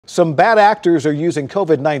Some bad actors are using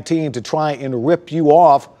COVID-19 to try and rip you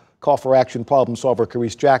off. Call for Action problem solver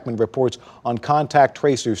Caresse Jackman reports on contact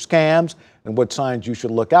tracer scams and what signs you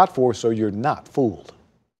should look out for so you're not fooled.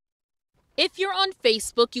 If you're on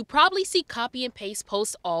Facebook, you probably see copy and paste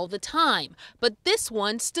posts all the time, but this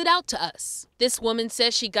one stood out to us. This woman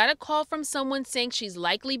says she got a call from someone saying she's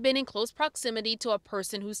likely been in close proximity to a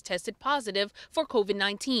person who's tested positive for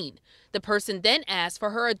COVID-19. The person then asked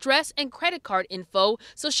for her address and credit card info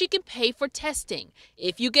so she can pay for testing.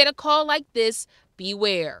 If you get a call like this,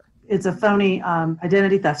 beware. It's a phony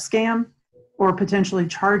identity theft scam, or potentially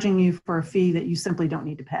charging you for a fee that you simply don't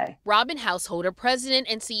need to pay. Robin Householder, president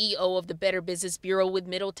and CEO of the Better Business Bureau with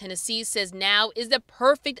Middle Tennessee, says now is the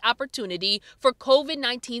perfect opportunity for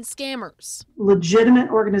COVID-19 scammers.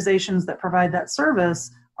 Legitimate organizations that provide that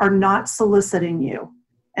service are not soliciting you.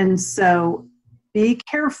 And so be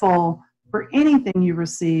careful for anything you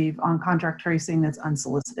receive on contact tracing that's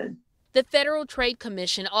unsolicited. The Federal Trade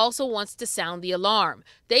Commission also wants to sound the alarm.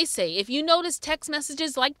 They say if you notice text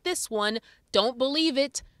messages like this one, don't believe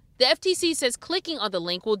it. The FTC says clicking on the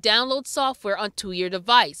link will download software onto your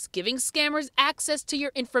device, giving scammers access to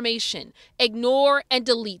your information. Ignore and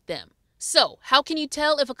delete them. So, how can you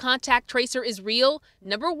tell if a contact tracer is real?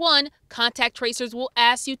 Number one, contact tracers will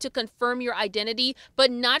ask you to confirm your identity,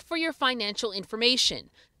 but not for your financial information.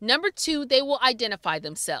 Number two, they will identify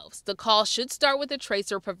themselves. The call should start with a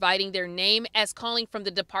tracer providing their name as calling from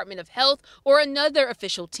the Department of Health or another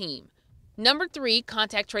official team. Number three,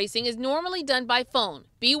 contact tracing is normally done by phone.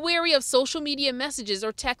 Be wary of social media messages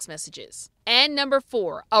or text messages. And number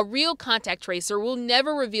four, a real contact tracer will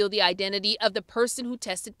never reveal the identity of the person who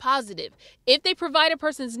tested positive. If they provide a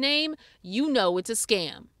person's name, you know it's a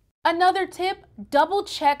scam. Another tip, double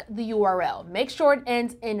check the URL. Make sure it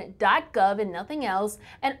ends in .gov and nothing else.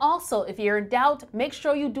 And also, if you're in doubt, make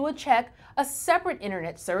sure you do a separate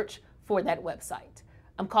internet search for that website.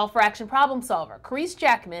 I'm Call for Action problem solver Caresse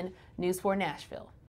Jackman, News 4 Nashville.